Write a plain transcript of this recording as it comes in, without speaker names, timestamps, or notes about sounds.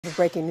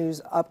Breaking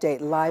news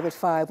update live at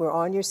 5. We're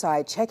on your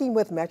side checking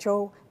with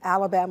Metro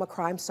Alabama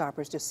Crime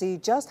Stoppers to see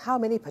just how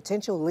many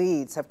potential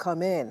leads have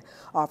come in.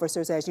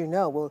 Officers, as you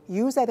know, will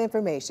use that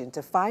information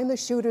to find the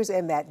shooters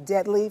in that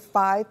deadly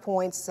 5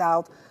 Points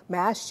South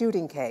mass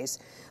shooting case.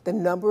 The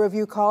number of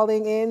you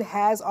calling in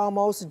has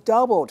almost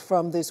doubled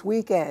from this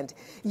weekend.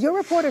 Your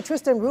reporter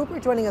Tristan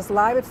Rupert joining us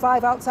live at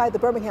 5 outside the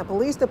Birmingham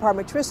Police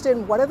Department.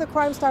 Tristan, what are the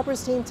Crime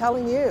Stoppers team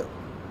telling you?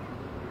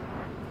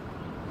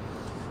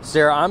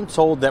 Sarah, I'm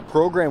told that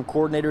program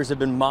coordinators have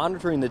been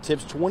monitoring the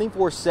tips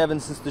 24/7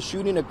 since the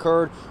shooting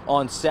occurred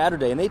on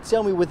Saturday, and they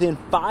tell me within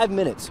 5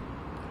 minutes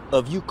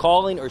of you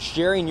calling or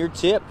sharing your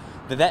tip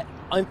that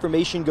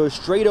information goes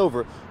straight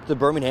over to the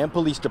Birmingham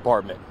Police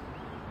Department.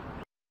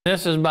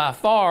 This has by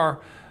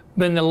far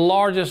been the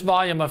largest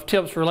volume of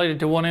tips related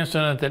to one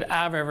incident that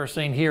I've ever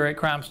seen here at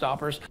Crime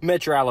Stoppers.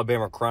 Metro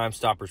Alabama Crime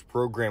Stoppers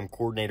program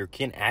coordinator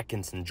Ken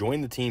Atkinson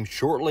joined the team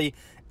shortly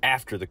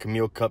after the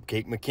Camille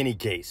Cupcake McKinney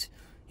case.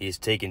 He has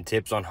taken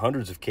tips on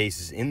hundreds of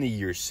cases in the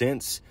years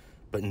since,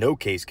 but no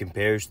case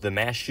compares to the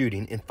mass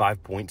shooting in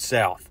 5 Points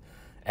South.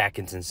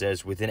 Atkinson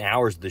says within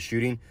hours of the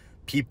shooting,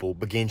 people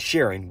began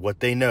sharing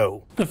what they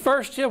know. The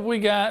first tip we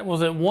got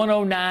was at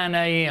 1:09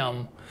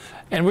 a.m.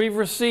 and we've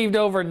received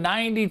over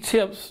 90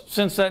 tips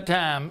since that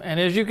time. And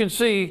as you can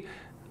see,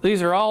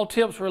 these are all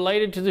tips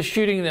related to the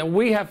shooting that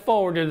we have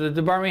forwarded to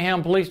the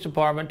Birmingham Police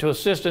Department to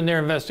assist in their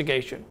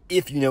investigation.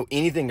 If you know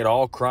anything at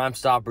all, Crime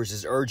Stoppers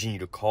is urging you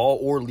to call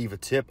or leave a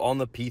tip on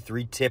the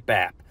P3 Tip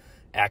app.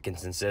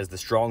 Atkinson says the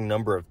strong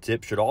number of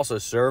tips should also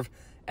serve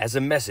as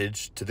a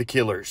message to the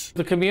killers.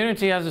 The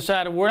community has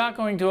decided we're not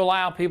going to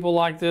allow people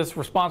like this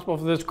responsible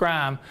for this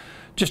crime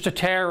just to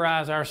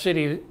terrorize our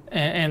city,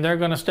 and they're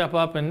going to step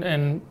up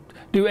and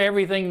do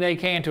everything they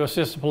can to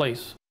assist the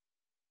police.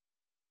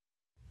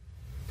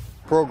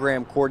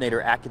 Program coordinator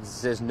Atkinson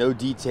says no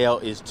detail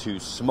is too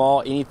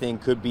small. Anything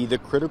could be the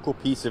critical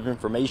piece of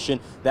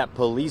information that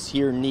police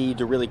here need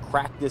to really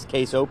crack this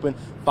case open,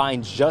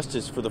 find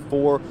justice for the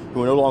 4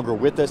 who are no longer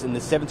with us and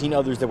the 17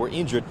 others that were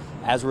injured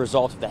as a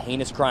result of the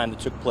heinous crime that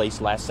took place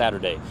last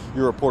Saturday.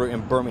 Your reporter in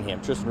Birmingham,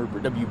 Tristan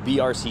Rupert,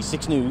 WBRC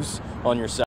 6 News, on your side.